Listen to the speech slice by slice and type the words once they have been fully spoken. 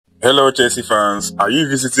Hello Chelsea fans, are you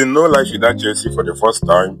visiting No Life Without Chelsea for the first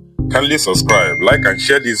time? Kindly subscribe, like and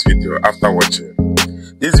share this video after watching.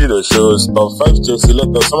 This video shows top 5 Chelsea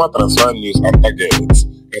latest summer transfer news and targets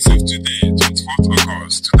as of today, 24th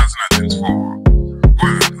August 2024.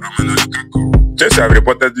 1. Romelu Lukaku. Chelsea have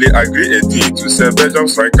reportedly agreed a deal to sell Belgium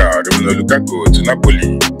striker Romelu Lukaku to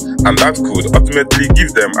Napoli, and that could ultimately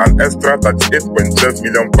give them an extra £38.12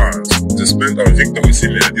 million to spend on Victor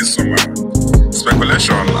Osimhen this summer.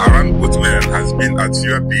 Speculation around both men has been at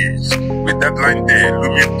your pitch, with deadline day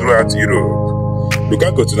looming throughout Europe.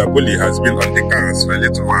 Lukaku to Napoli has been on the cards for a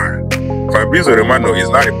little while. Fabrizio Romano is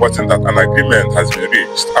now reporting that an agreement has been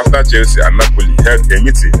reached after Chelsea and Napoli held a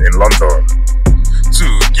meeting in London.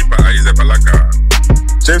 2. Keeper Arrizabalaga.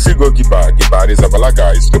 Chelsea goalkeeper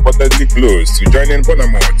Arrizabalaga is reportedly close to joining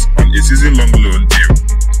Bournemouth on a season-long loan deal.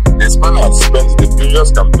 The Spaniard spent the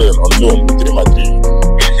previous campaign on loan with Real Madrid,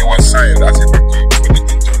 where he was signed as a backup for the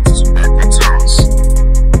injured Super Controls.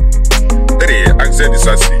 3. Axel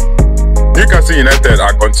Disasi. Newcastle United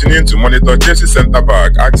are continuing to monitor Chelsea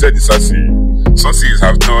centre-back Axel Disasi. Sources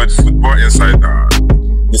have told Football Insider.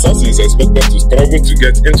 Disasi is expected to struggle to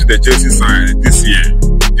get into the Chelsea side this year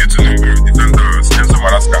due to number of defenders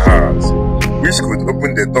Maresca has, which could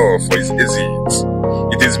open the door for his exit.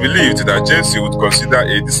 It is believed that Chelsea would consider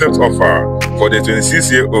a decent offer for the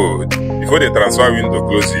 26-year-old before the transfer window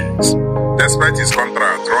closes, despite his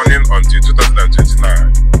contract running until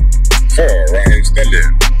 2029. 4. Raheem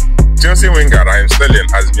Sterling. Chelsea winger Raheem Sterling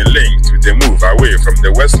has been linked with a move away from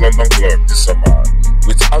the West London club this summer,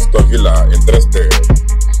 with Aston Villa interested.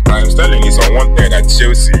 Raheem Sterling is unwanted at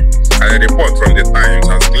Chelsea, and a report from the Times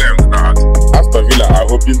has claimed that Aston Villa are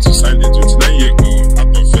hoping to sign the 29-year-old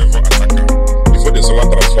out of favour attacker before the summer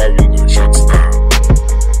transfer window shuts down.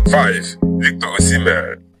 5. Victor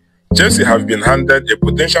Osimhen. Chelsea have been handed a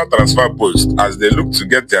potential transfer post as they look to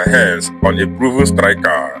get their hands on a proven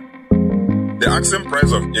striker. The asking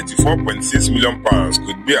price of £84.6 million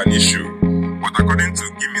could be an issue, but according to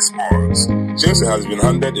Gimme Sports, Chelsea has been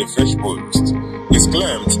handed a fresh post. It's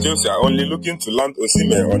claimed Chelsea are only looking to land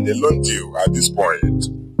Osimhen on a loan deal at this point,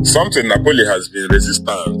 something Napoli has been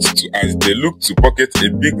resistant to as they look to pocket a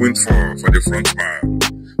big windfall for the frontman.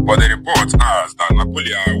 But the report adds that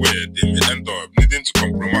Napoli are aware they may end up needing to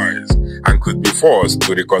compromise and could be forced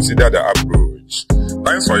to reconsider their approach.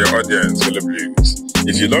 Thanks for your audience, fellow Blues.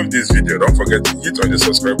 If you love this video, don't forget to hit on the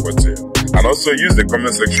subscribe button and also use the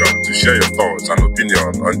comment section to share your thoughts and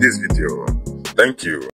opinion on this video. Thank you.